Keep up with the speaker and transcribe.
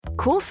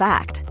Cool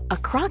fact,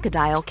 a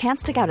crocodile can't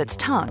stick out its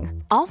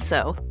tongue.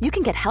 Also, you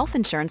can get health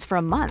insurance for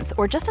a month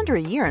or just under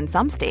a year in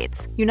some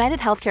states. United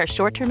Healthcare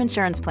short-term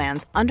insurance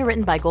plans,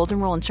 underwritten by Golden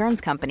Rule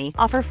Insurance Company,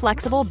 offer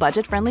flexible,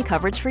 budget-friendly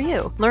coverage for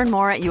you. Learn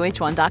more at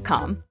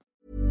uh1.com.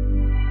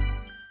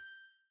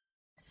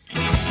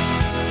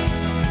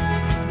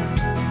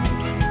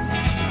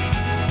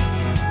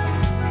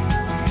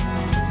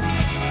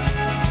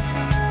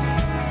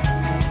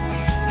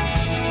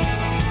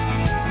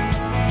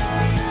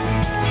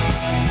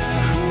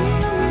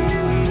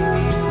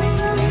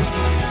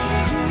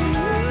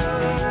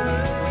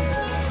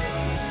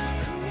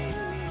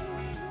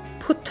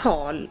 På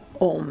tal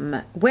om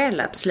Wear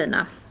Labs,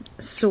 Lina,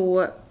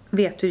 så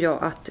vet ju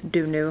jag att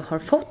du nu har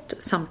fått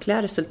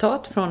samtliga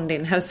resultat från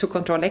din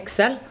hälsokontroll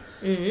Excel.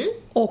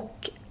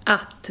 Och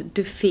att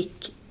du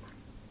fick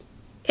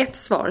ett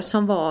svar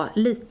som var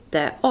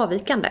lite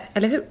avvikande,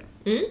 eller hur?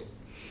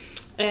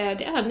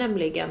 Det är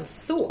nämligen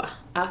så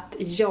att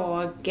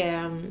jag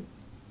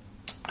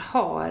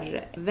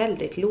har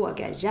väldigt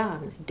låga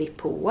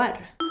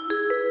järndepåer.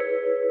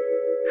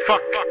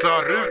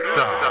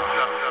 Faktaruta.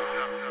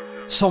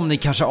 Som ni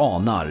kanske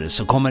anar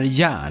så kommer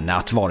järn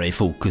att vara i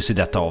fokus i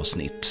detta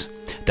avsnitt.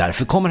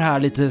 Därför kommer här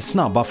lite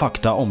snabba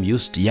fakta om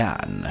just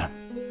järn.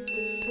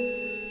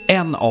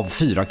 1 av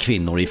 4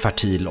 kvinnor i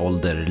fertil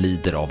ålder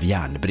lider av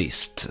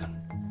järnbrist.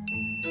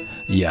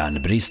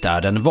 Järnbrist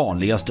är den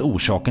vanligaste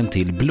orsaken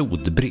till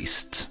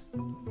blodbrist.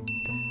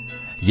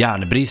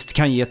 Järnbrist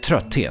kan ge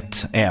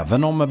trötthet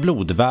även om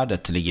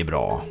blodvärdet ligger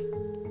bra.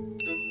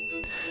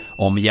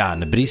 Om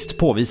järnbrist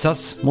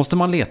påvisas måste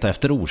man leta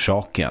efter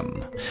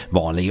orsaken.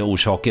 Vanliga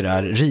orsaker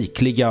är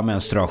rikliga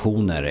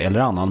menstruationer eller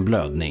annan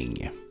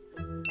blödning.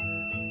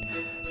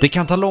 Det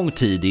kan ta lång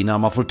tid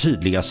innan man får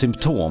tydliga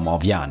symptom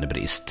av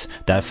järnbrist.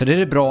 Därför är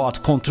det bra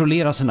att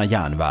kontrollera sina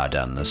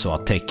järnvärden så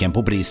att tecken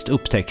på brist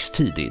upptäcks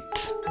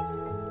tidigt.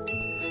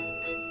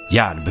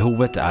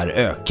 Järnbehovet är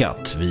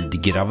ökat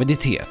vid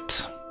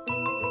graviditet.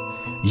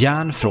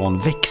 Järn från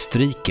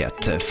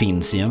växtriket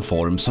finns i en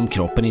form som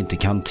kroppen inte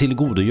kan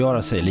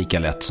tillgodogöra sig lika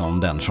lätt som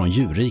den från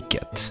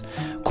djurriket.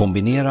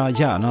 Kombinera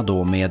gärna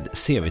då med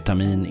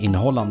C-vitamin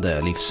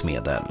innehållande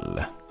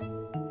livsmedel.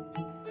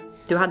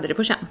 Du hade det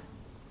på känn?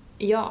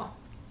 Ja,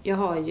 jag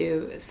har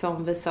ju,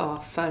 som vi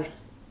sa för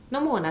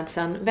någon månad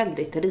sedan,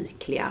 väldigt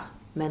rikliga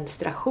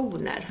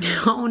menstruationer.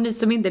 Ja, och ni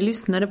som inte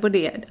lyssnade på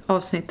det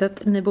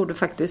avsnittet, ni borde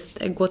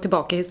faktiskt gå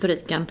tillbaka i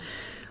historiken.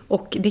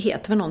 Och det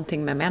heter väl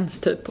någonting med mens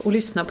typ. Och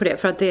lyssna på det,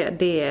 för att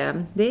det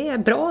är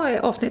bra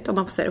avsnitt om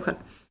man får säga det själv.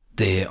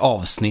 Det är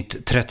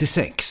avsnitt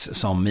 36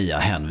 som Mia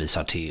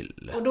hänvisar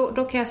till. Och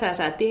då kan jag säga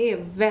så här att det är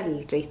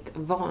väldigt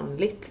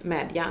vanligt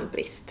med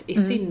järnbrist. I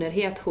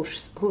synnerhet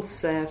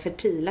hos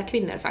fertila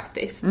kvinnor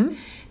faktiskt.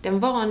 Den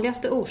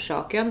vanligaste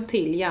orsaken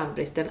till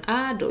järnbristen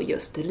är då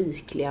just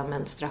rikliga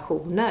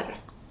menstruationer.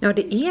 Ja,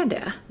 det är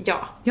det.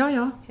 Ja.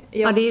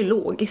 Ja, det är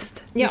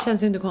logiskt. Det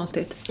känns ju inte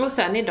konstigt. Och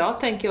sen idag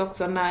tänker jag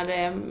också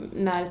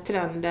när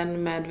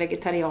trenden med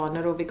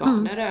vegetarianer och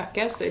veganer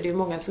ökar, så är det ju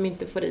många som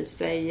inte får i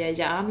sig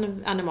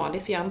järn,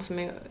 animalisk järn, som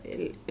är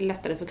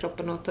lättare för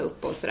kroppen att ta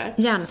upp och sådär.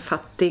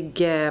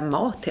 Järnfattig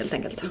mat helt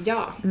enkelt.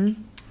 Ja.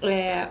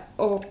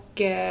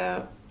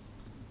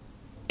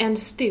 En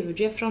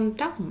studie från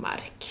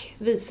Danmark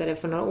visade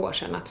för några år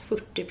sedan att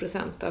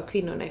 40% av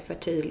kvinnorna i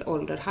fertil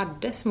ålder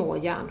hade små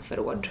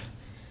järnförråd.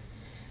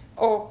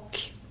 Och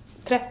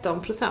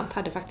 13%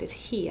 hade faktiskt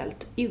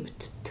helt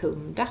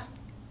uttömda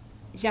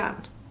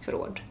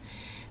järnförråd.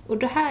 Och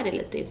det här är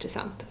lite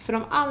intressant. För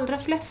de allra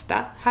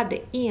flesta hade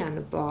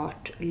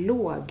enbart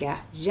låga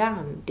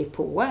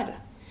järndepåer.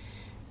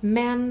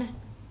 Men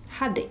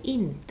hade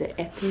inte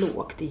ett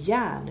lågt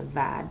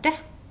järnvärde.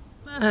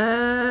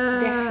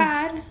 Det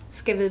här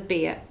ska vi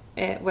be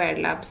Wear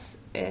Labs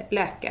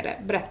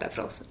läkare berätta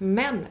för oss.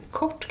 Men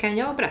kort kan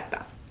jag berätta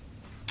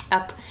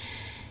att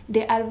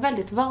det är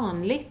väldigt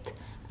vanligt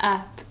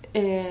att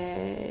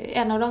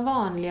en av de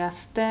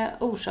vanligaste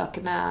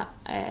orsakerna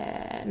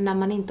när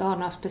man inte har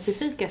några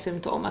specifika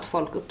symptom att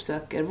folk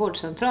uppsöker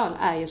vårdcentral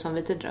är ju, som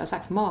vi tidigare har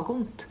sagt,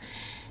 magont.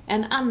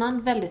 En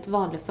annan väldigt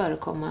vanlig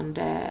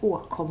förekommande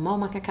åkomma, om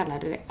man kan kalla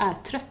det, är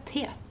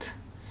trötthet.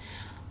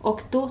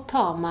 Och då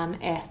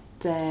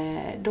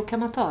kan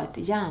man ta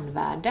ett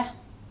järnvärde.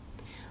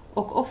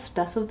 Och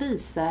ofta så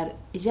visar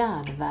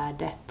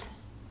järnvärdet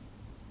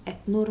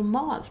ett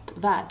normalt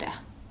värde.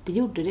 Det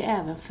gjorde det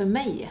även för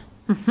mig.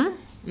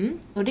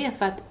 Och det är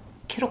för att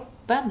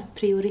kroppen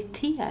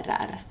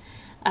prioriterar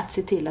att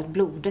se till att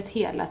blodet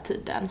hela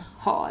tiden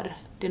har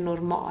det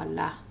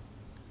normala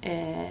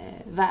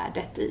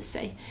värdet i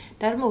sig.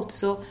 Däremot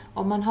så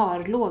om man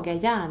har låga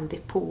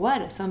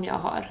järndepåer som jag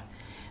har,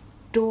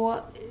 då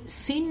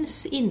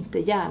syns inte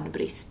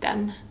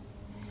järnbristen.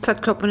 För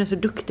att kroppen är så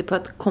duktig på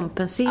att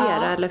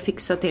kompensera eller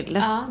fixa till det.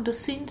 Ja, då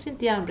syns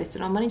inte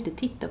järnbristen om man inte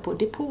tittar på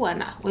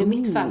depåerna. Och i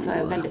mitt fall så har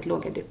jag väldigt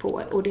låga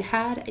depåer. Och det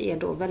här är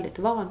då väldigt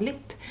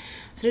vanligt.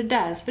 Så det är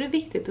därför det är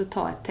viktigt att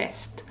ta ett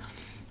test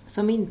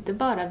som inte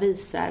bara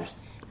visar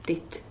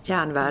ditt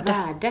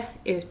järnvärde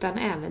utan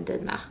även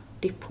dina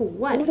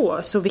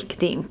järndepåer. Så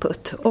viktig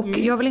input. Och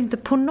jag vill inte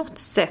på något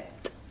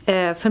sätt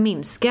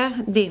förminska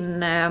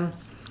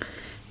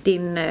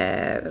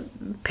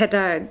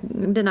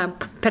dina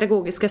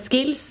pedagogiska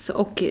skills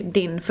och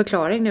din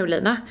förklaring nu,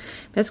 Lina.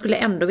 Men jag skulle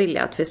ändå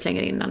vilja att vi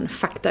slänger in en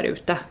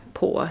faktaruta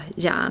på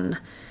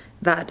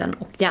järnvärden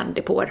och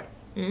järndepåer.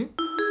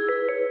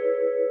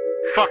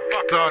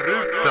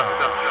 Faktaruta.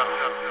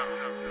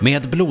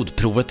 Med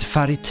blodprovet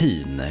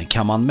ferritin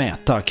kan man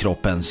mäta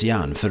kroppens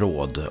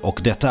järnförråd, och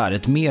detta är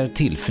ett mer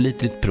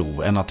tillförlitligt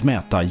prov än att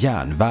mäta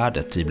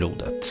järnvärdet i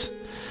blodet.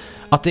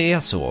 Att det är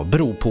så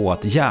beror på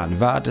att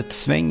järnvärdet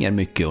svänger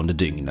mycket under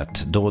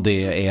dygnet, då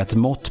det är ett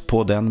mått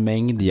på den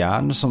mängd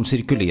järn som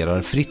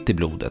cirkulerar fritt i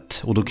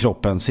blodet, och då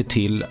kroppen ser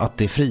till att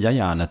det fria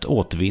järnet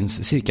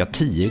återvinns cirka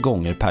 10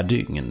 gånger per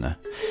dygn.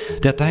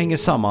 Detta hänger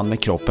samman med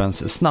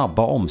kroppens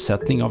snabba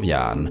omsättning av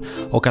järn,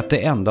 och att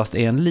det endast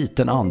är en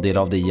liten andel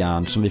av det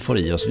järn som vi får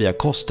i oss via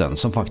kosten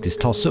som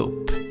faktiskt tas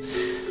upp.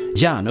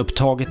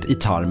 Järnupptaget i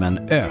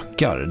tarmen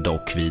ökar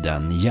dock vid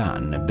en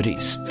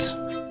järnbrist.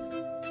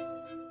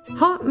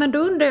 Ja, men då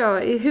undrar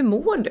jag, hur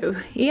mår du?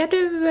 Är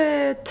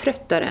du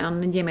tröttare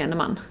än gemene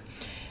man?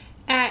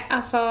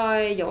 Alltså,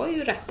 jag är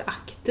ju rätt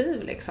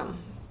aktiv liksom.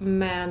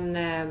 Men,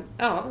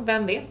 ja,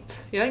 vem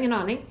vet? Jag har ingen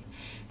aning.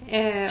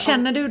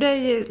 Känner du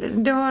dig...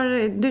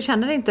 Du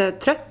känner dig inte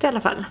trött i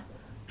alla fall?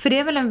 För det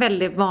är väl en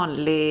väldigt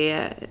vanlig...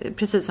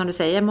 Precis som du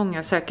säger,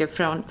 många söker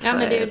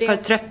för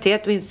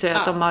trötthet och inser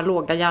att de har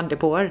låga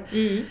järndepåer.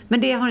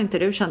 Men det har inte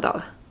du känt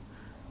av?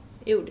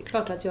 Jo, det är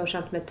klart att jag har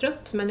känt mig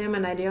trött, men jag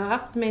menar, jag har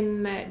haft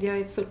jag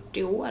är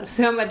 40 år,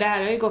 så det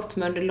här har ju gått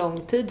med under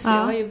lång tid, så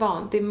jag har ju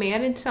vant. Det mer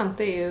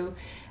intressanta är ju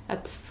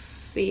att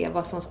se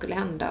vad som skulle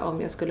hända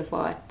om jag skulle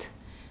få ett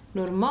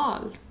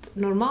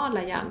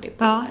normala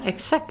järndepåer. Ja,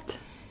 exakt.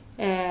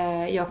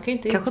 Jag kan ju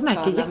inte kanske uttala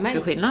mig. Kanske märker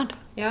jätteskillnad.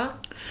 Ja,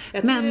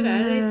 jag tycker det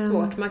där är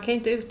svårt. Man kan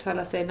inte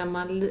uttala sig när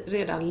man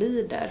redan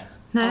lider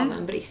av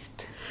en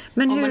brist.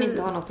 Men om man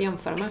inte har något att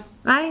jämföra med.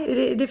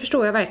 Nej, det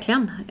förstår jag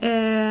verkligen.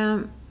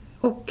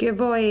 Och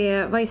vad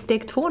är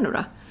steg 2 nu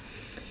då?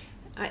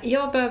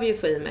 Jag behöver ju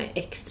få i mig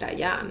extra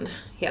järn,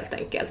 helt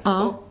enkelt.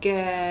 Ja. Och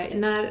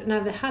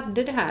när vi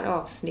hade det här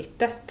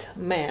avsnittet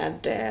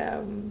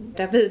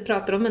där vi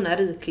pratade om mina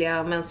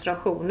rikliga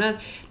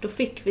menstruationer, då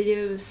fick vi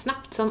ju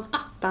snabbt som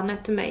attan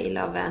ett mejl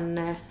av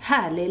en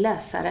härlig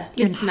lyssnare.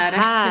 En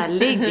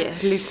härlig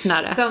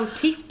lyssnare. Som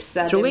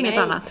tipsade Tror mig inget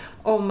annat.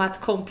 om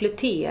att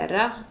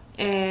komplettera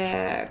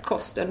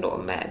kosten då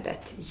med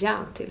ett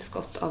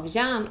järntillskott av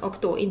järn, och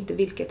då inte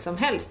vilket som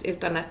helst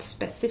utan ett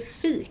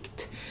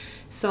specifikt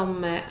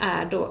som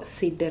är då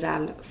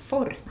Sideral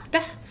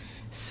Forte,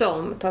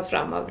 som tas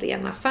fram av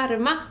Rena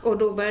Pharma. Och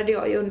då började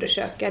jag ju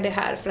undersöka det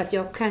här, för att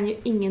jag kan ju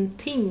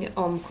ingenting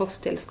om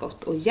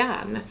kosttillskott och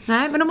järn.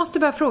 Nej, men då måste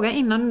jag bara fråga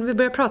innan vi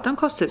börjar prata om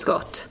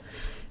kosttillskott.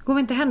 Går vi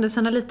inte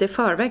händelserna lite i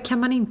förväg? Kan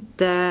man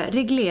inte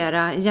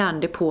reglera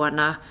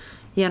järndepåerna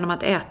genom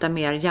att äta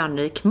mer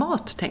järnrik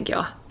mat, tänker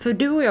jag? För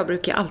du och jag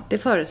brukar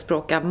alltid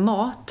förespråka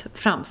mat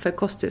framför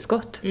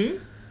kosttillskott.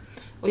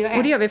 Och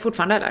det gör vi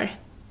fortfarande, eller?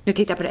 Nu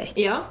tittar jag på dig.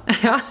 Ja,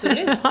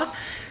 absolut.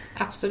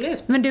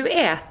 Absolut. Men du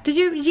äter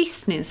ju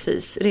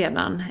gissningsvis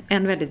redan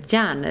en väldigt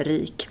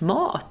järnrik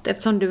mat,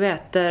 eftersom du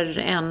äter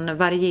en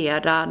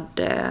varierad...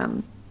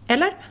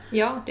 Eller?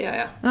 Ja, det gör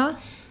jag.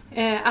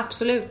 Ja.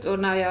 Absolut. Och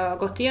när jag har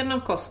gått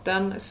igenom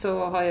kosten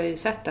så har jag ju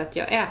sett att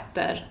jag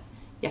äter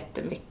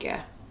jättemycket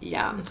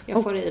järn.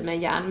 Jag får i mig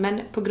järn,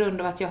 men på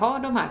grund av att jag har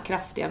de här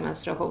kraftiga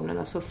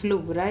menstruationerna så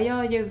förlorar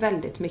jag ju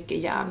väldigt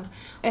mycket järn.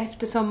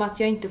 Eftersom att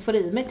jag inte får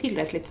i mig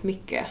tillräckligt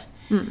mycket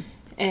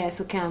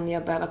så kan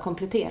jag behöva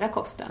komplettera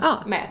kosten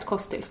med ett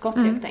kosttillskott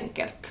helt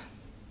enkelt.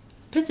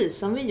 Precis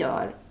som vi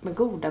gör med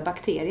goda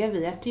bakterier.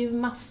 Vi äter ju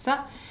massa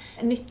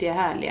nyttiga,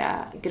 härliga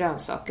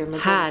grönsaker.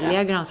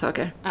 Med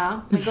grönsaker.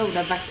 Ja, med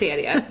goda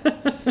bakterier.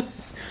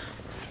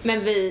 Men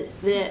vi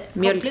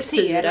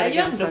kompletterar ju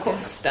ändå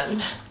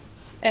kosten.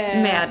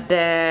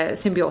 Med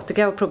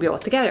symbiotika och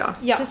probiotika,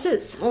 ja.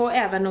 Precis. Och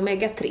även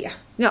omega-3.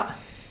 Ja.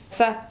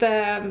 Så att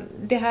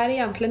det här är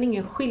egentligen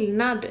ingen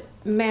skillnad.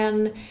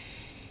 Men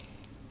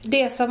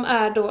det som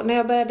är då, när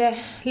jag började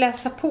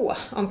läsa på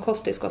om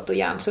kosttillskott och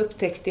järn, så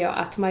upptäckte jag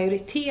att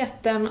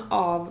majoriteten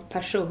av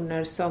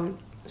personer som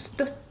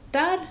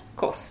stöttar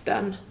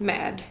kosten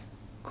med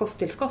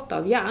kosttillskott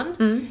av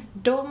järn,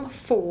 de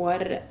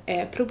får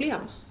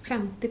problem.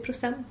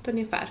 50%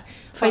 ungefär.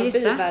 För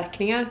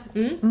biverkningar.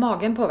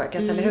 Magen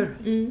påverkas, eller hur?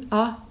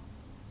 Ja.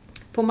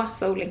 På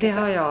massa olika sätt.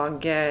 Det har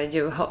jag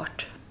ju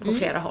hört på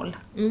flera håll.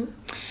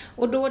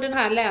 Och då den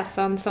här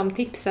läsaren som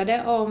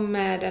tipsade om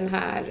den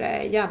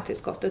här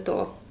järntillskottet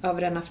då av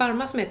Rena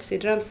Pharma, som heter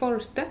Sideral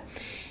Forte,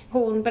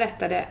 hon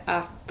berättade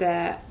att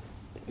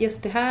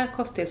just det här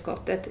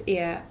kosttillskottet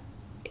är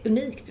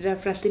unikt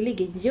därför att det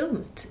ligger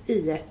gömt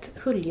i ett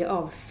hölje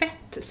av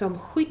fett som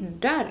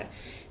skyddar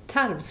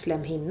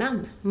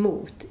tarmslemhinnan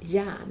mot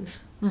järn.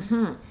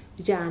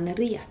 Järn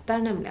retar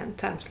nämligen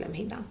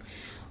tarmslemhinnan.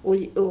 Och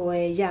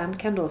järn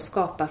kan då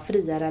skapa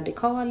fria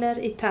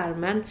radikaler i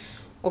tarmen,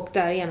 och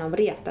därigenom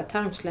reta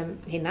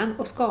tarmslemhinnan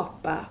och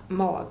skapa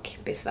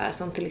magbesvär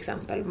som till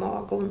exempel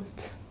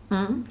magont.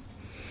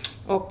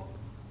 Och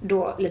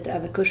då lite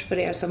överkurs för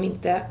er som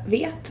inte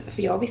vet,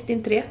 för jag visste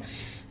inte det.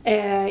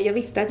 Jag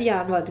visste att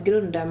järn var ett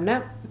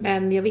grundämne,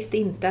 men jag visste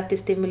inte att det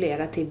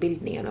stimulerar till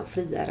bildningen av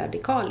fria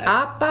radikaler.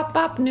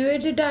 App, nu är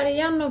du där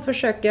igen och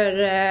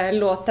försöker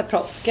låta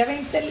proffs.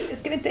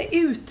 Ska vi inte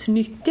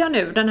utnyttja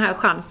nu den här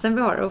chansen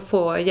vi har att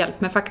få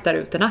hjälp med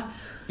faktarutorna?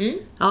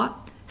 Ja,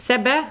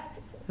 Sebbe,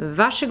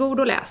 varsågod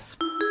och läs.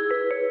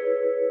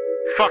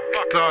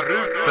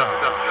 Faktaruta.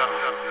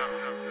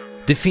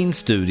 Det finns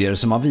studier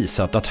som har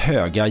visat att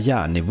höga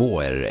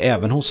järnnivåer,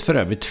 även hos för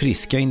övrigt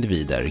friska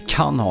individer,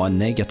 kan ha en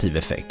negativ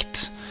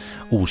effekt.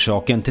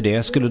 Orsaken till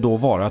det skulle då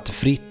vara att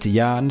fritt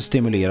järn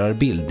stimulerar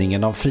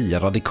bildningen av fria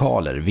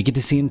radikaler, vilket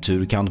i sin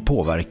tur kan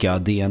påverka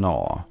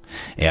DNA.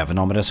 Även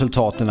om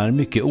resultaten är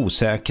mycket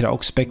osäkra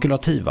och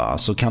spekulativa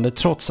så kan det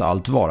trots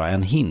allt vara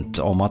en hint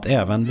om att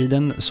även vid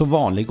en så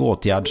vanlig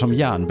åtgärd som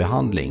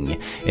järnbehandling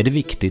är det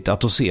viktigt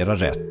att dosera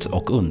rätt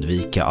och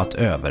undvika att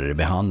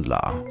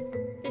överbehandla.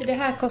 I det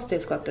här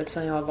kosttillskottet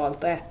som jag har valt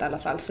att äta i alla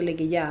fall så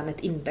ligger järnet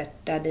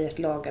inbäddad i ett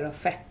lager av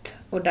fett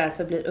och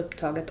därför blir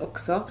upptaget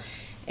också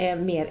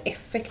mer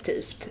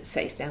effektivt,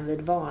 sägs det, än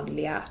vid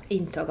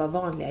intag av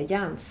vanliga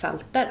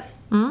järnsalter.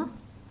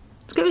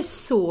 Det ska bli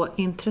så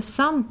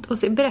intressant. Och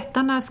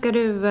berätta, när ska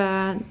du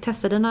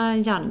testa dina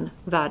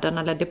järnvärden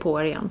eller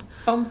depåer igen?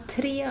 Om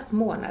 3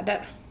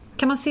 månader.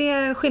 Kan man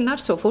se skillnad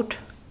så fort?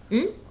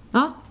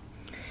 Ja.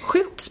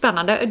 Sjukt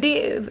spännande.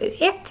 Det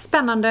är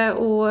spännande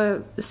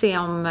att se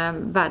om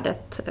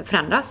värdet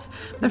förändras.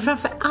 Men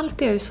framför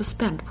allt är jag ju så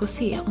spänd på att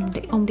se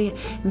om det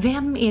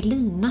vem är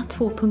Lina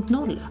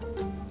 2.0?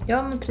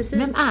 Ja, men precis.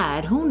 Vem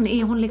är hon?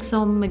 Är hon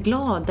liksom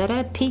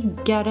gladare,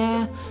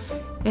 piggare?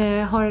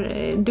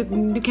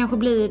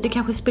 Det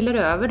kanske spiller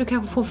över, du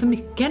kanske får för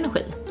mycket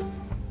energi.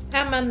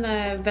 Ja, men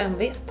vem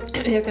vet?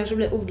 Jag kanske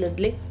blir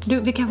olidlig.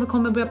 Vi kanske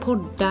kommer börja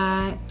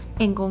podda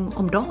en gång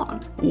om dagen.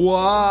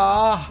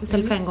 Wow!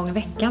 Istället för en gång i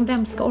veckan.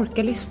 Vem ska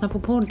orka lyssna på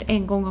podd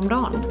en gång om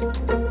dagen?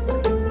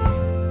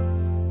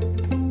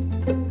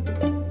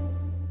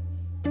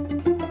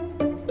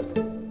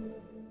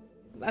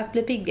 Att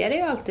bli piggare är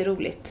ju alltid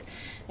roligt.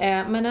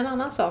 Men en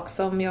annan sak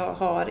som jag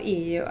har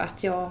är ju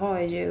att jag har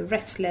ju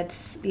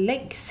restless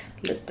legs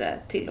lite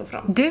till och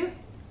från. Du,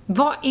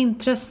 vad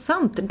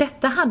intressant.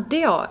 Detta hade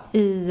jag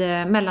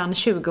mellan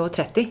 20 och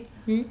 30.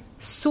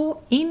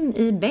 Så in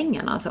i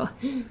bängen alltså.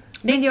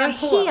 Men jag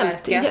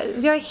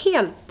är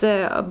helt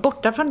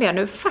borta från det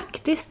nu.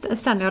 Faktiskt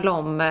sen jag la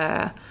om,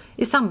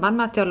 i samband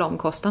med att jag la om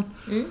kosten.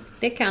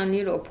 Det kan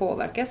ju då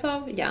påverkas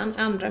av järn.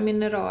 Andra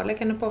mineraler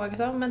kan det påverkas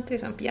av, men till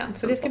exempel järn.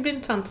 Så det ska bli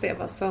intressant att se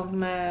vad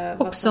som...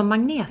 Också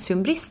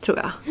magnesiumbrist tror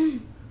jag.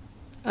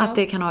 Att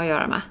det kan ha att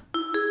göra med.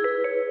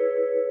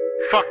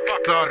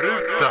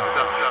 Faktaruta.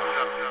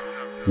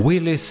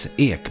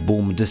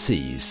 Willis-Ekbom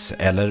disease,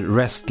 eller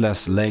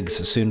restless legs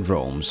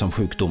syndrome som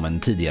sjukdomen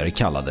tidigare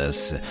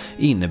kallades,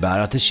 innebär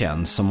att det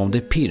känns som om det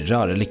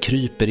pirrar eller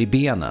kryper i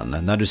benen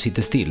när du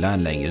sitter stilla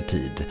en längre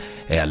tid,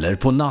 eller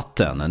på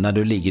natten när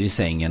du ligger i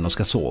sängen och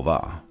ska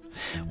sova.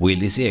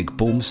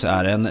 Willis-Ekboms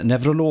är en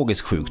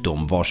neurologisk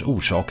sjukdom vars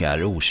orsak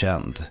är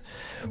okänd.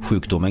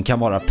 Sjukdomen kan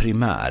vara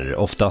primär,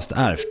 oftast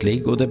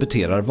ärftlig och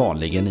debuterar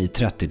vanligen i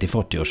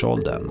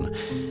 30-40-årsåldern.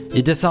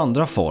 I dess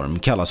andra form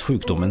kallas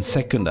sjukdomen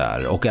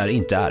sekundär och är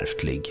inte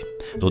ärftlig.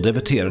 Då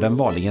debuterar den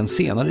vanligen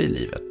senare i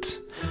livet.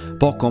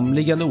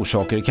 Bakomliggande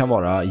orsaker kan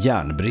vara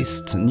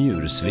järnbrist,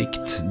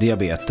 njursvikt,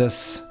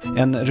 diabetes,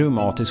 en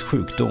reumatisk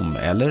sjukdom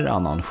eller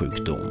annan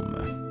sjukdom.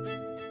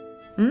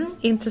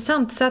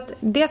 Intressant. Så att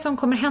det som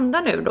kommer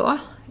hända nu då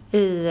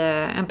i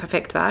en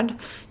perfekt värld,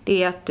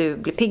 det är att du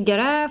blir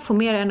piggare, får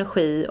mer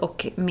energi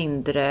och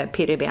mindre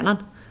pirr i benen.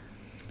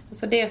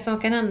 Så det som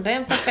kan hända i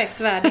en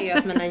perfekt värld är ju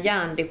att mina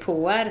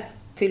järndepåer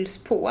fylls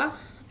på,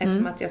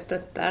 eftersom att jag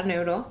stöttar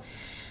nu då.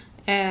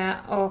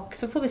 Och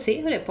så får vi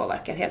se hur det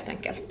påverkar helt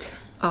enkelt.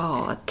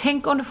 Ja,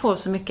 tänk om du får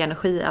så mycket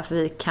energi att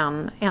vi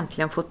kan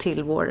äntligen få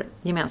till vår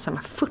gemensamma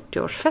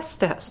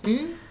 40-årsfest i höst.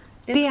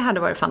 Det hade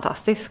varit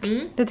fantastiskt.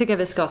 Det tycker jag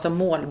vi ska ha som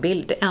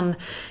målbild.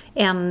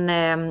 En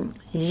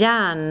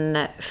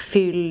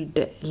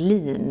järnfylld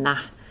lina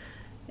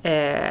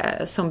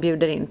som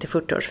bjuder in till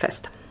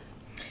 40-årsfest.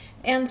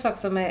 En sak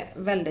som är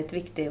väldigt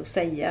viktig att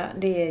säga,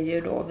 det är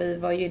ju då, vi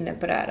var ju inne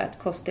på det här att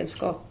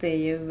kosttillskott är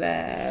ju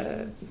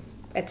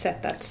ett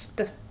sätt att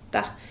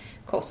stötta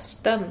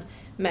kosten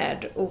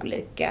med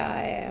olika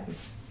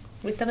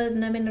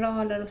vitaminer,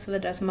 mineraler och så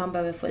vidare som man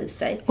behöver få i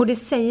sig. Och det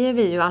säger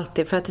vi ju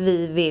alltid för att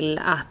vi vill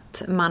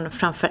att man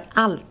framför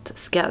allt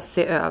ska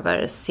se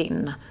över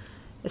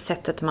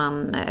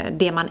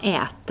det man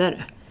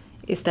äter.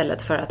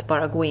 Istället för att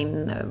bara gå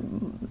in,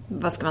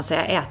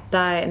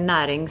 äta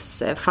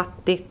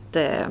näringsfattigt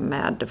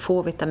med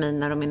få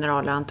vitaminer och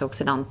mineraler och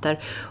antioxidanter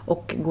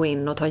och gå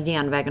in och ta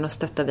genvägen och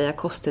stötta via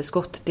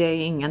kosttillskott. Det är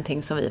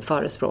ingenting som vi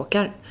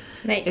förespråkar.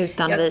 Nej,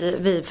 utan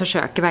vi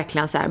försöker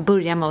verkligen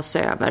börja med att se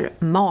över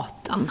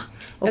maten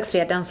och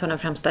se den som den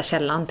främsta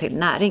källan till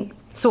näring.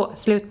 Så,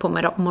 slut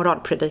på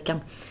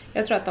moralpredikan.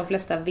 Jag tror att de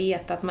flesta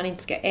vet att man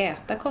inte ska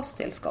äta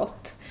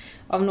kosttillskott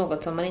av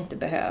något som man inte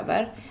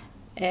behöver.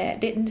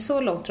 Det är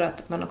så långt tror jag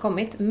att man har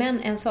kommit. Men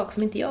en sak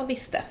som inte jag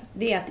visste,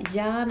 det är att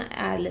järn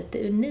är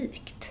lite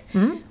unikt.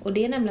 Och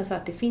det är nämligen så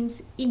att det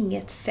finns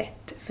inget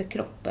sätt för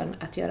kroppen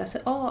att göra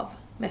sig av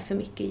med för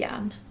mycket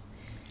järn.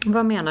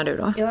 Vad menar du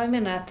då? Jag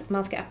menar att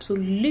man ska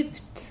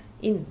absolut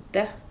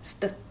inte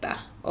stötta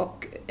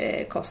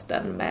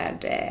kosten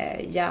med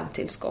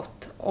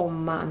järntillskott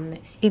om man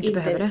inte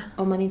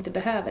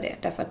behöver det.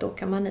 Därför att då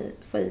kan man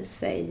få i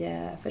sig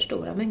för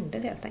stora mängder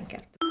helt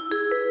enkelt.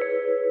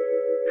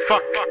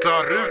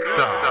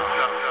 Faktaruta.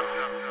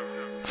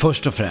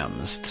 Först och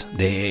främst,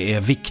 det är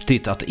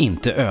viktigt att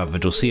inte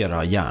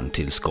överdosera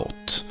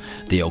järntillskott.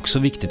 Det är också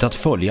viktigt att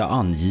följa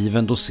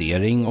angiven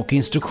dosering och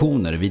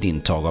instruktioner vid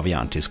intag av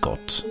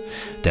järntillskott.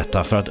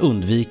 Detta för att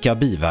undvika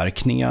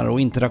biverkningar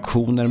och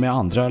interaktioner med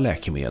andra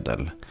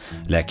läkemedel.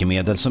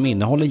 Läkemedel som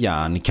innehåller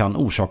järn kan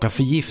orsaka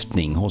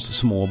förgiftning hos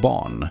små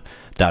barn.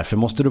 Därför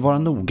måste du vara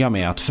noga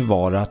med att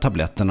förvara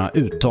tabletterna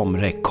utom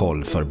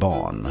räckhåll för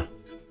barn.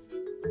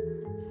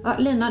 Ja,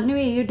 Lina, nu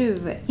är ju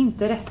du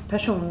inte rätt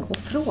person att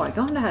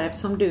fråga om det här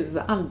eftersom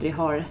du aldrig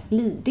har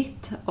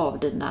lidit av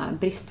dina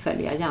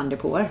bristfälliga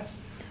järndepåer.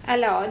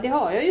 Eller ja, det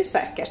har jag ju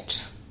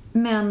säkert.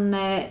 Men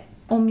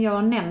om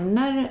jag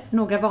nämner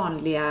några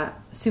vanliga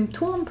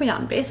symptom på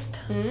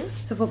järnbrist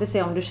så får vi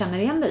se om du känner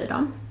igen dig i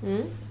dem.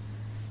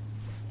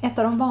 Ett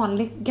av de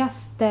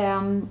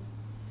vanligaste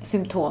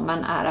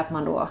symptomen är att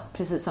man då,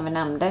 precis som vi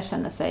nämnde,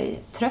 känner sig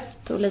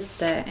trött och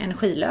lite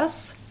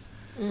energilös.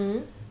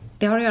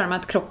 Det har att göra med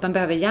att kroppen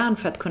behöver järn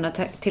för att kunna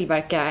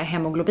tillverka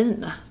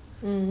hemoglobin.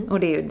 Och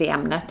det är ju det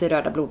ämnet i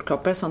röda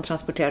blodkroppar som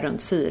transporterar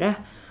runt syre.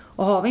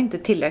 Och har vi inte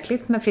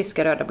tillräckligt med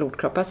friska röda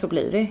blodkroppar så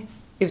blir vi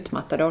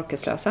utmattade och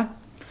orkeslösa.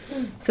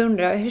 Så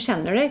undrar jag, hur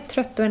känner du dig?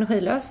 Trött och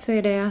energilös?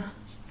 Är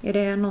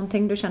det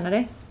någonting du känner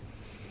dig?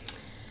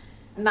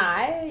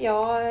 Nej,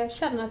 jag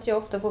känner att jag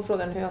ofta får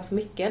frågan hur jag har så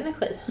mycket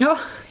energi. Ja.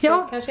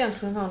 Jag kanske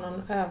egentligen har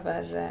någon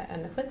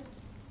överenergi.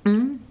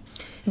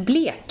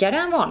 Blekare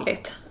än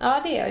vanligt?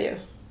 Ja, det är jag ju.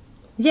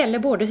 Gäller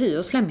både hy-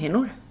 och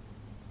slemhinnor?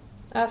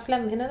 Ja,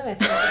 slemhinnorna vet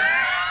jag.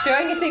 För jag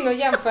har ingenting att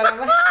jämföra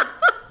med.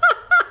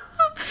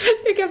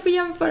 Du kan få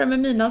jämföra med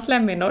mina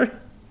slemhinnor.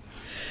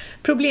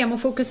 Problem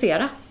att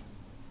fokusera?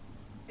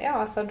 Ja,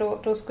 alltså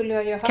då skulle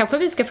jag ju ha... Kanske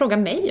vi ska fråga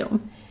mig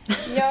om.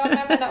 Ja, men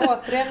jag menar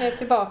återigen är jag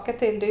tillbaka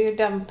till det är ju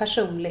den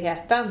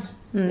personligheten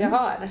jag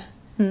har.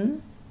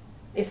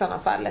 I sådana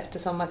fall,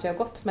 eftersom att jag har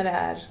gått med det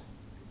här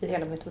i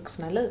hela mitt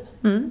vuxna liv.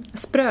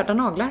 Spröda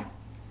naglar?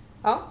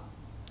 Ja.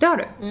 Det har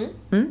du?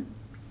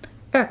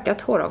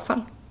 Ökat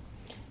håravfall?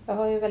 Jag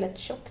har ju väldigt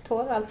tjockt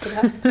hår, alltid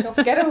haft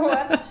tjockare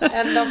hår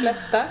än de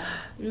flesta.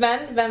 Men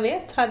vem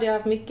vet, hade jag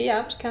haft mycket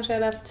järn så kanske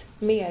jag hade haft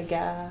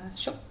mega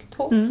tjockt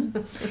hår.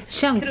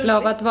 Känsla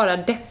av att vara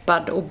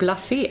deppad och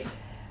blasé?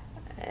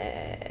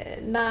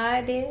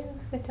 Nej, det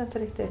vet jag inte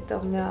riktigt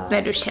om jag...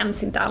 Nej, du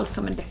känns inte alls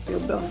som en deppig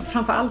och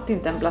framförallt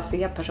inte en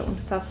blasé person.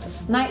 Så att,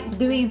 nej,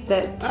 du är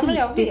inte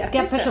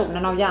typiska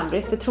personen av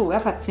järnbrist, det tror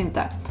jag faktiskt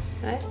inte.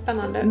 Nej,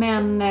 spännande.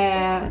 Men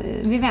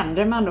vi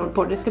vänder med andra ord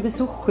på det. Det ska bli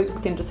så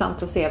sjukt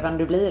intressant att se vem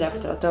du blir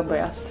efter att du har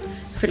börjat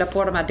fylla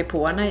på de här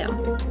depåerna igen.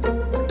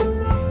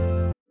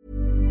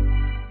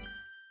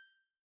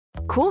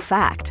 Cool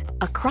fact,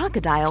 a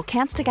crocodile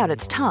can't stick out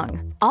its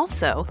tongue.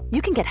 Also,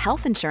 you can get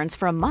health insurance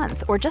for a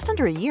month or just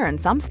under a year in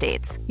some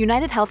states.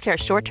 United Healthcare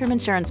short-term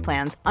insurance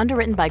plans,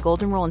 underwritten by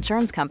Golden Rule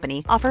Insurance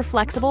Company, offer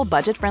flexible,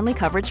 budget-friendly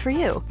coverage for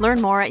you.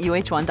 Learn more at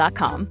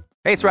uh1.com.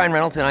 Hey, it's Ryan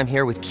Reynolds, and I'm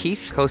here with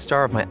Keith,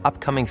 co-star of my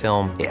upcoming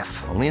film,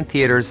 If, only in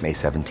theaters May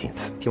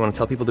 17th. Do you want to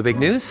tell people the big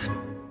news?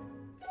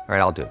 All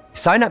right, I'll do it.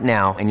 Sign up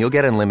now and you'll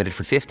get unlimited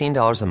for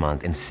 $15 a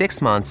month and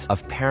 6 months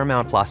of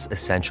Paramount Plus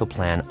Essential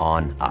Plan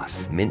on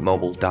us.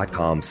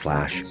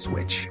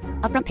 MintMobile.com/switch.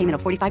 Upfront payment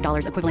of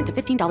 $45 equivalent to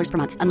 $15 per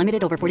month.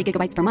 Unlimited over 40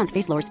 gigabytes per month.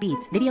 Face lower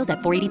speeds. Videos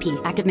at 480p.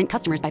 Active Mint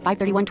customers by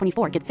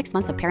 531.24 get 6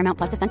 months of Paramount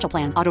Plus Essential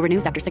Plan. Auto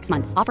renews after 6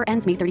 months. Offer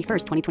ends May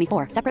 31st,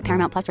 2024. Separate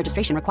Paramount Plus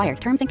registration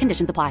required. Terms and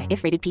conditions apply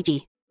if rated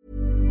PG.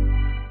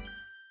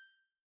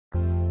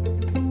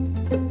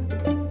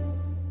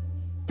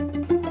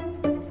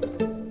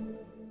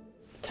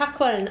 Tack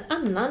vare en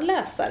annan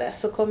läsare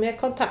så kom jag i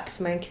kontakt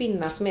med en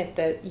kvinna som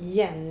heter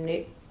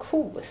Jenny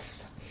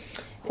Kos.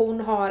 Hon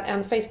har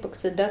en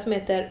Facebook-sida som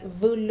heter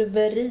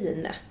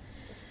Vulverin.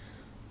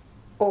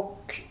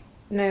 Och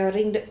när jag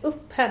ringde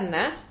upp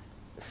henne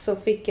så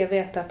fick jag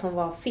veta att hon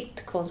var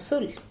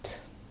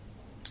fit-konsult.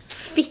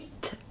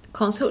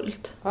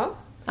 Fit-konsult? Ja.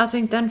 Alltså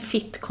inte en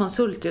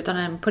fit-konsult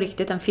utan på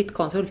riktigt en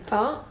fit-konsult.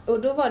 Ja, och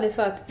då var det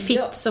så att...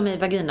 Fit som i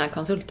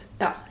vagina-konsult.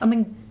 Ja. Ja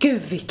men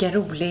gud vilken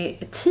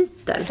rolig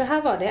titel. Så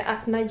här var det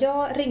att när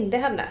jag ringde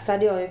henne så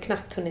hade jag ju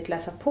knappt hunnit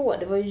läsa på.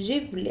 Det var ju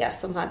Julia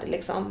som hade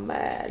liksom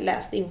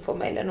läst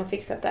infomailen och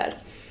fixat där.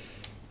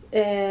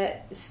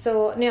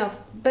 Så när jag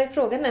började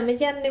fråga henne, men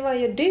Jenny, vad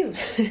gör du?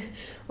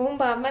 Och hon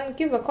bara, men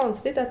gud vad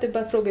konstigt att du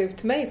bara frågar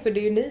ut mig, för det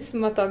är ju ni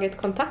som har tagit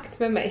kontakt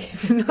med mig.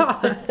 Ja,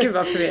 gud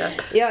vad förvirrat.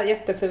 Ja,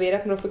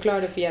 jätteförvirrat, men då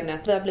förklarade för Jenny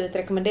att vi har blivit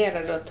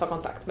rekommenderade att ta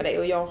kontakt med dig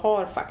och jag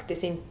har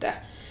faktiskt inte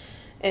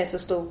så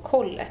stor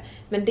koll.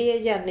 Men det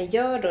Jenny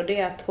gör då,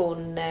 det är att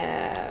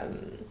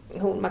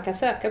man kan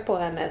söka på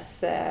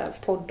hennes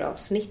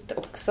poddavsnitt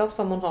också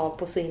som hon har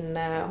på sin...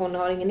 Hon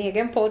har ingen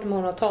egen podd, men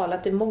hon har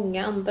talat i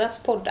många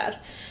andras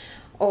poddar.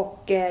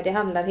 Och det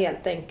handlar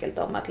helt enkelt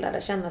om att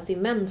lära känna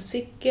sin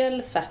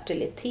menscykel,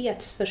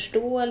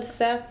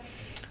 fertilitetsförståelse.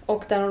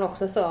 Och där hon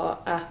också sa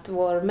att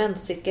vår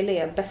menscykel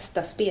är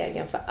bästa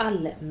spegeln för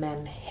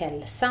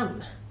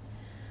allmänhälsan.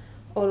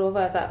 Och då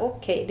var jag så här,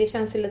 okej, det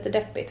känns ju lite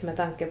deppigt med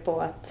tanke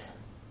på att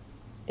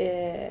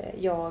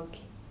jag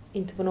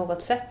inte på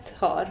något sätt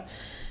har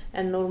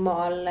en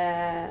normal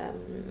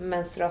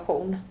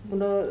menstruation. Och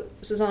då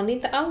så sa hon, det är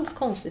inte alls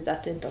konstigt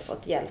att du inte har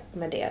fått hjälp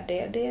med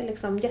det. Det är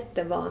liksom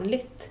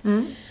jättevanligt.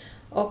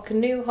 Och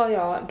nu har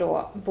jag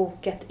då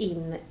bokat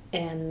in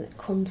en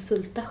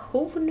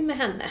konsultation med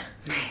henne.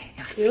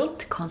 En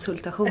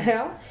fitt-konsultation?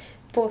 Ja,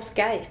 på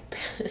Skype.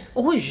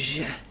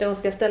 Oj! Där hon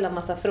ska ställa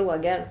massa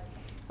frågor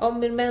om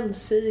min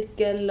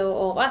menscykel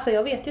och alltså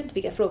jag vet ju inte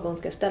vilka frågor hon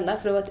ska ställa,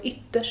 för det var ett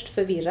ytterst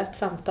förvirrat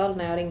samtal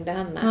när jag ringde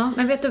henne. Ja,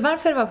 men vet du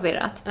varför det var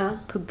förvirrat? Ja.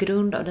 På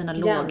grund av dina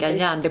låga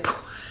järndepåer.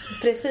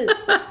 Precis.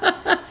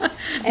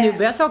 Nu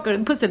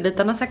börjar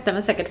pusselbitarna sakta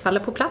men säkert falla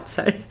på plats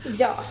här.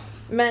 Ja,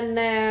 men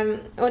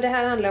och det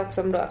här handlar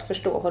också om då att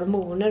förstå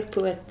hormoner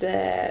på ett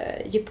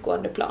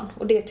djupgående plan.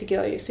 Och det tycker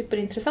jag är ju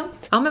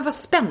superintressant. Ja, men vad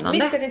spännande.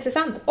 Visst är det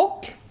intressant.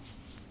 Och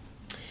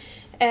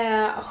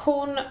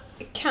hon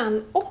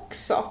kan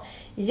också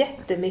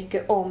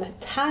jättemycket om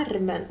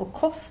tarmen och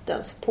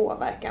kostens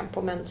påverkan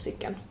på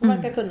menscykeln. Hon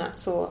verkar kunna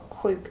så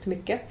sjukt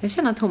mycket. Jag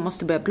känner att hon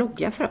måste börja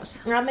blogga för oss.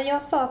 Ja, men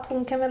jag sa att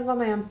hon kan väl vara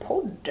med i en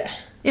podd.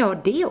 Ja,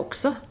 det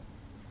också.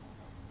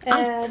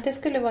 Allt. Det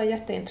skulle vara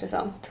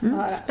jätteintressant att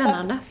höra.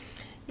 Spännande.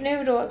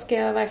 Nu då ska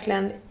jag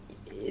verkligen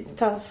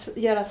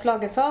göra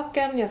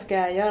slagasaken. Jag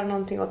ska göra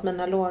någonting åt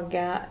mina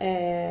låga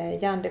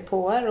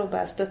järndepåer och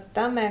börja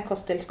stötta med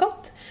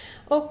kosttillskott.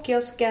 Och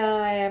jag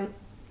ska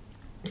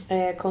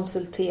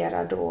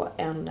konsultera då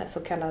en så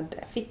kallad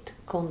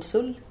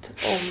fit-konsult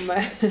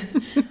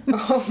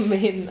om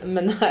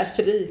mina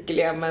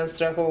rikliga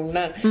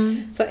menstruationer.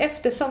 Så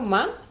efter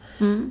sommaren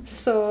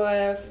så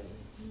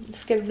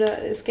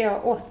ska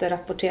jag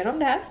återrapportera om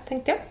det här,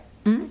 tänkte jag.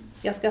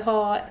 Jag ska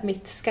ha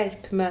mitt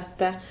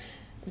Skype-möte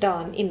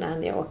dagen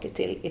innan jag åker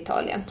till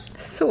Italien.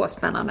 Så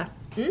spännande.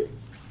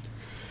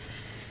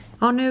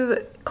 Ja, nu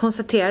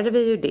konstaterade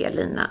vi ju det,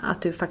 Lina,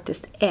 att du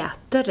faktiskt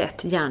äter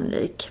rätt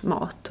järnrik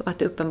mat och att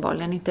det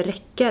uppenbarligen inte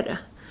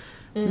räcker.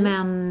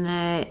 Men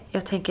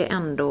jag tänker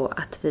ändå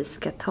att vi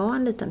ska ta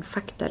en liten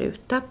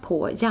faktaruta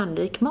på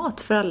järnrik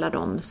mat för alla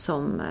de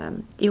som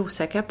är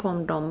osäkra på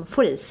om de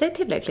får i sig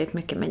tillräckligt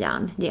mycket med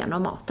järn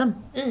genom maten.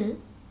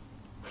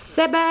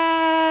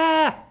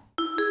 Sebbe!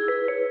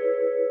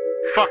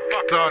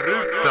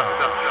 Faktaruta.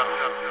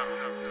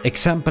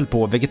 Exempel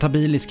på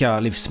vegetabiliska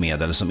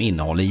livsmedel som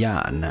innehåller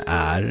järn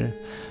är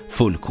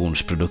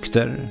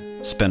fullkornsprodukter,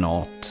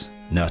 spenat,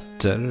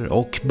 nötter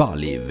och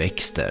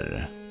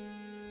baljväxter.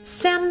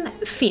 Sen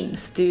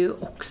finns det ju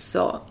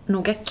också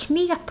några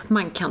knep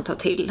man kan ta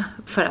till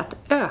för att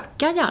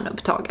öka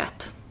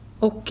järnupptaget.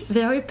 Och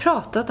vi har ju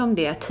pratat om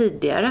det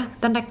tidigare.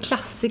 Den där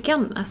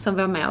klassiken som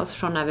vi har med oss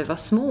från när vi var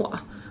små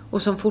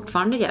och som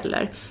fortfarande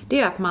gäller, det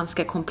är att man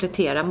ska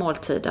komplettera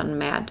måltiden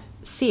med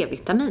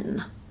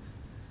C-vitamin.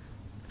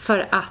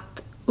 För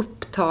att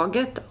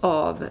upptaget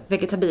av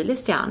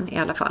vegetabiliskt järn i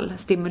alla fall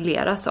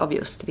stimuleras av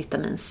just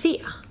vitamin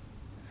C.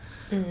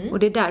 Och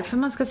det är därför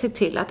man ska se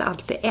till att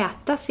alltid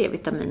äta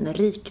C-vitamin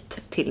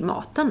rikt till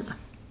maten.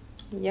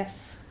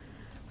 Yes.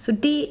 Så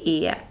det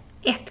är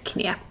ett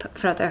knep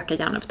för att öka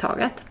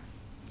järnupptaget.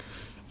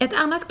 Ett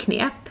annat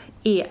knep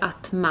är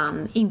att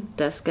man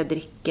inte ska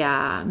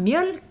dricka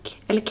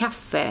mjölk eller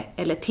kaffe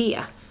eller te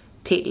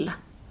till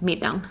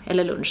middagen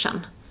eller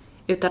lunchen.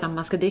 Utan att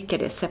man ska dricka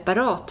det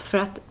separat, för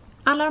att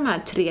alla de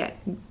här 3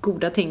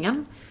 goda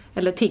tingen,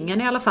 eller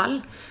tingen i alla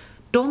fall,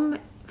 de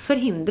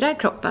förhindrar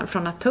kroppen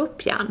från att ta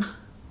upp järn.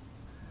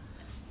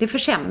 Det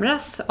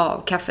försämras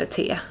av kaffe,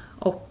 te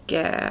och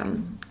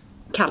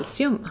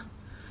kalcium.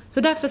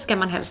 Så därför ska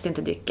man helst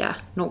inte dricka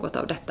något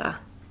av detta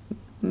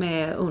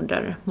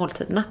under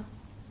måltiderna.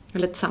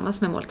 Eller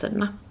tillsammans med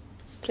måltiderna.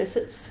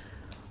 Precis.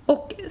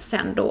 Och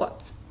sen då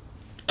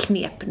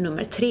knep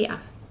nummer 3.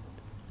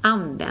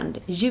 Använd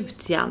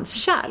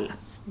gjutjärnskärl.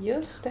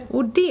 Just det.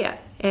 Och det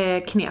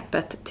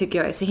knepet tycker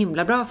jag är så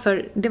himla bra,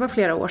 för det var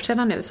flera år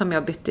sedan nu som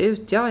jag bytte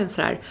ut. Jag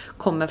är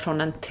kommer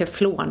från en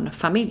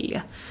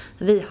teflonfamilj.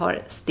 Vi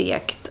har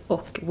stekt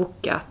och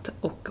wokat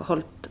och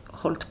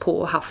hållit på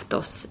och haft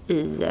oss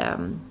i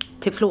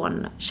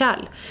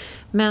teflonkärl.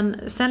 Men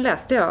sen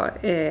läste jag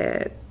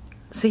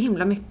så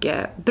himla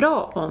mycket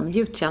bra om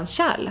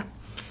gjutjärnskärl.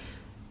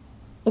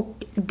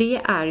 Och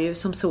det är ju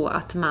som så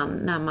att man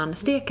när man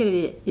steker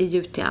i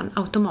gjutjärn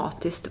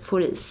automatiskt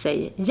får i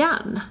sig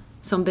järn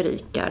som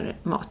berikar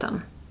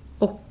maten.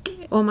 Och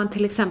om man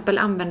till exempel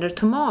använder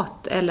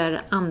tomat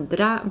eller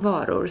andra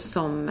varor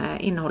som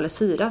innehåller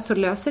syra, så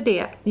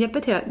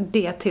hjälper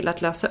det till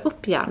att lösa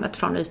upp järnet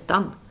från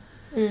ytan.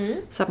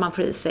 Så att man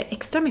får i sig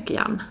extra mycket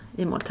järn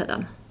i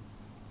måltiden.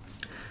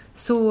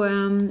 Så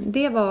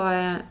det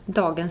var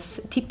dagens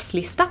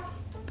tipslista.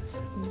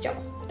 Ja,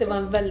 det var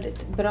en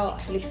väldigt bra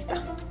lista.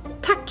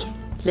 Tack,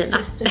 Lina.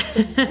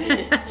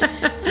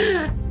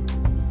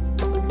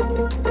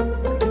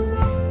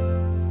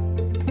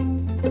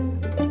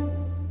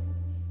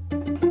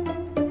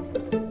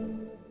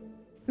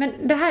 Men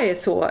det här är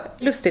så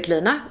lustigt,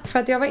 Lina, för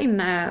att jag var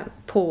inne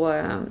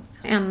på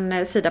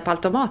en sida på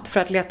Altomat för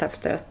att leta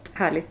efter ett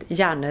härligt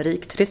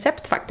järnrikt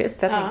recept faktiskt.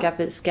 För jag tänker att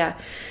vi ska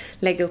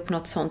lägga upp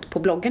något sånt på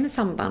bloggen i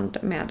samband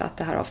med att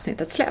det här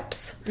avsnittet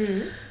släpps.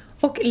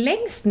 Och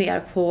längst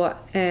ner på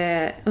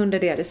under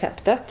det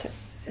receptet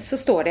så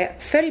står det: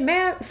 följ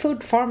med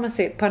Food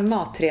Pharmacy på en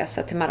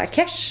matresa till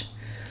Marrakesh.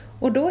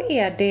 Och då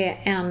är det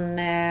en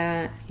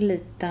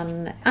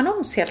liten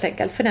annons helt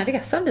enkelt för den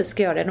resan vi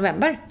ska göra i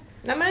november.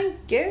 Nej men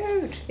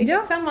gud,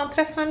 vilket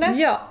sammanträffande.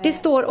 Ja, det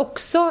står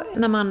också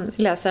när man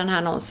läser den här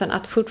annonsen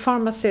att Food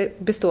Pharmacy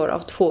består av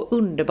 2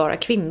 underbara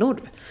kvinnor,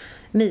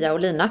 Mia och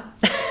Lina.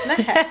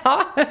 Nej.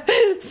 Ja.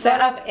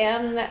 Varav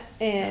en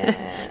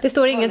det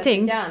står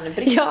ingenting.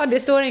 Järnbrist. Ja, det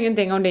står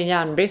ingenting om din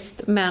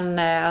järnbrist, men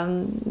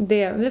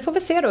vi får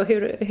väl se då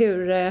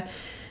hur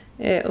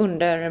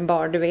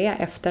underbar du är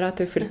efter att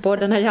du fyllt på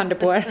den här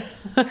järndepåer.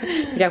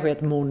 Det kanske är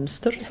ett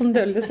monster som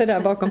döljer sig där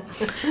bakom.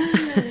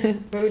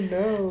 Who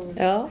knows?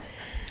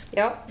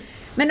 Ja.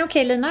 Men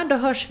okej, Lina, då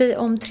hörs vi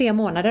om 3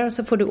 månader och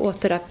så får du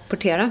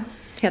återrapportera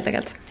helt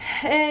enkelt.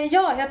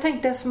 Ja, jag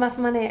tänkte som att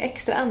man är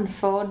extra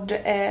andfådd,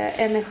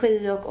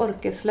 energi och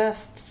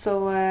orkeslöst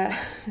så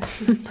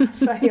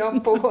passar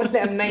jag på att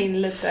lämna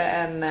in lite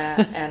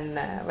en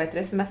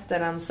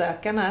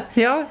semesteransökan här.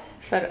 Ja.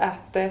 För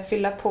att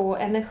fylla på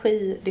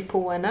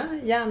energidepåerna,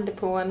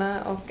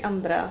 järndepåerna och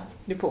andra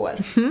depåer.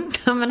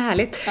 Ja, men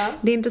härligt. Ja.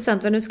 Det är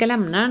intressant vad du ska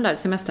lämna den där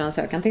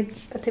semesteransökan till.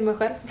 Till mig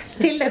själv.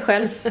 Till dig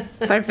själv.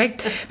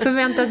 Perfekt.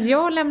 Förväntas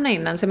jag lämna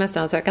in en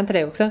semesteransökan till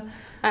dig också?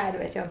 Nej, det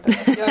vet jag inte.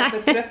 Jag är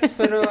för trött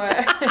för att...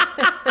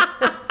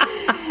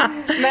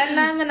 Men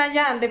när mina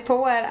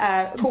järndepåer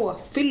är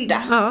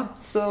påfyllda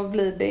så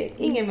blir det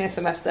ingen mer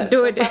semester.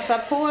 Så passa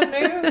på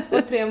nu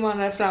och 3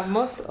 månader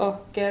framåt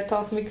och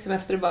ta så mycket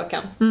semester du bara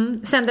kan.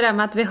 Sen det där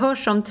med att vi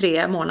hörs om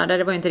 3 månader,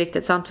 det var ju inte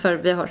riktigt sant, för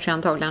vi hörs ju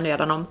antagligen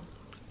redan om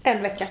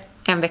en vecka.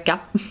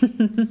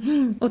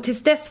 Och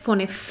tills dess får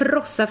ni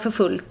frossa för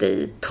fullt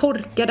i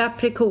torkade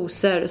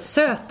aprikoser,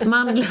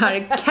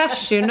 sötmandlar,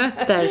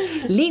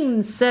 cashewnötter,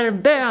 linser,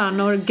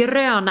 bönor,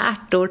 gröna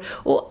ärtor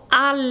och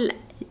all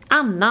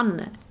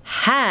annan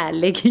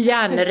härlig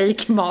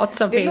järnrik mat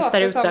som finns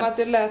där ute. Det låter som att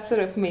du läser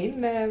upp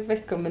min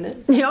veckomeny.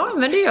 Ja,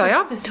 men det gör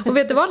jag. Och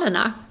vet du vad,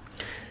 Lina?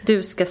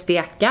 Du ska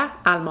steka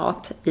all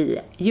mat i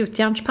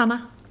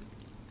gjutjärnspanna.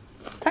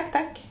 Tack.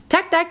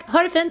 Tack.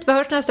 Ha det fint. Vi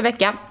hörs nästa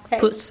vecka. Hej.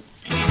 Puss.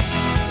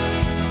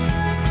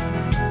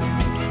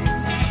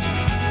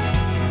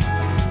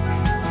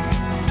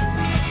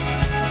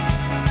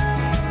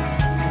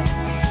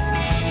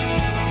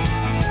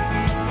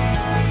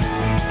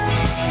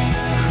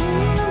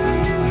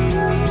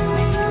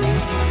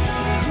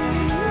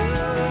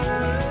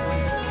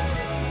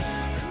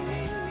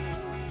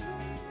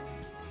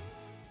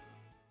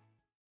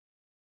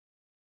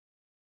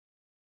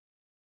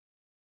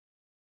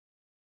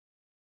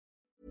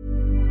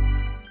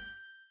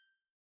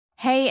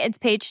 Hey, it's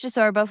Paige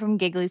DeSorbo from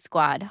Giggly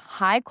Squad.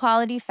 High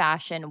quality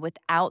fashion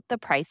without the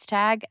price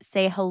tag.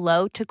 Say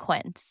hello to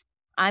Quince.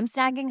 I'm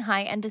snagging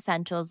high-end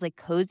essentials like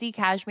cozy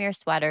cashmere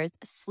sweaters,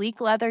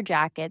 sleek leather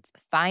jackets,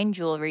 fine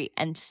jewelry,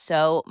 and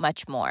so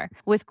much more.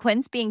 With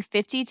Quince being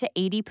 50 to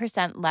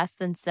 80% less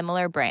than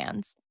similar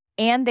brands.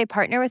 And they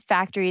partner with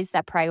factories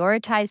that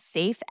prioritize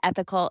safe,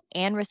 ethical,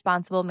 and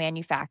responsible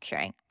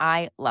manufacturing.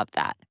 I love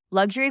that.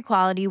 Luxury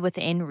quality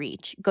within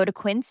reach. Go to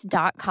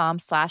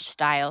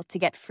quince.com/style to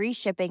get free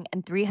shipping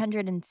and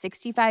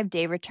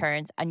 365-day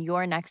returns on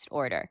your next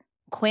order.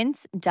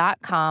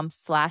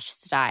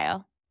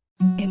 Quince.com/style.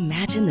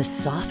 Imagine the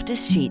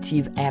softest sheets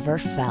you've ever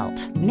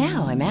felt.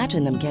 Now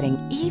imagine them getting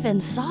even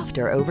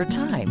softer over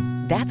time.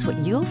 That's what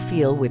you'll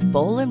feel with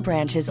Boll &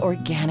 Branch's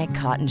organic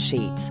cotton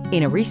sheets.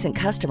 In a recent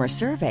customer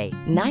survey,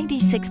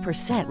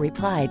 96%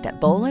 replied that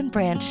Boll &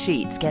 Branch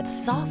sheets get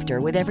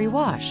softer with every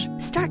wash.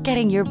 Start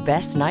getting your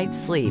best night's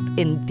sleep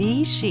in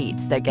these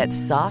sheets that get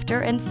softer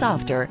and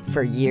softer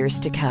for years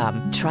to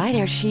come. Try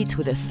their sheets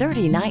with a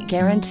 30-night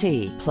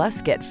guarantee.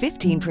 Plus, get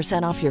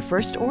 15% off your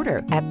first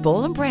order at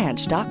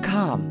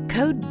bollandbranch.com.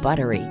 Code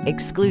BUTTERY.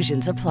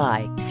 Exclusions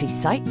apply. See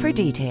site for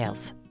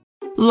details.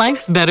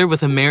 Life's better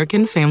with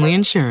American Family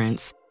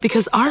Insurance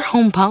because our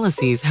home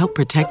policies help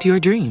protect your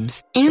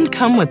dreams and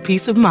come with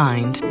peace of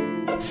mind.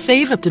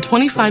 Save up to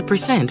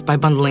 25% by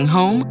bundling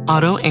home,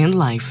 auto, and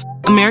life.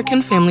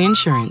 American Family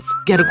Insurance.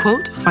 Get a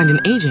quote, find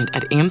an agent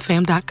at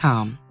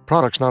amfam.com.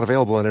 Products not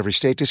available in every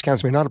state.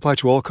 Discounts may not apply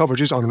to all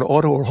coverages on an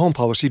auto or home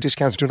policy.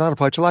 Discounts do not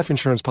apply to life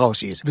insurance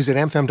policies. Visit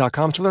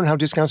amfam.com to learn how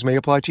discounts may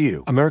apply to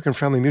you. American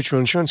Family Mutual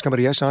Insurance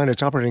Company, S.I. and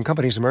its operating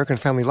companies, American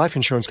Family Life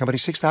Insurance Company,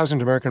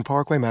 6000 American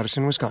Parkway,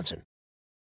 Madison, Wisconsin.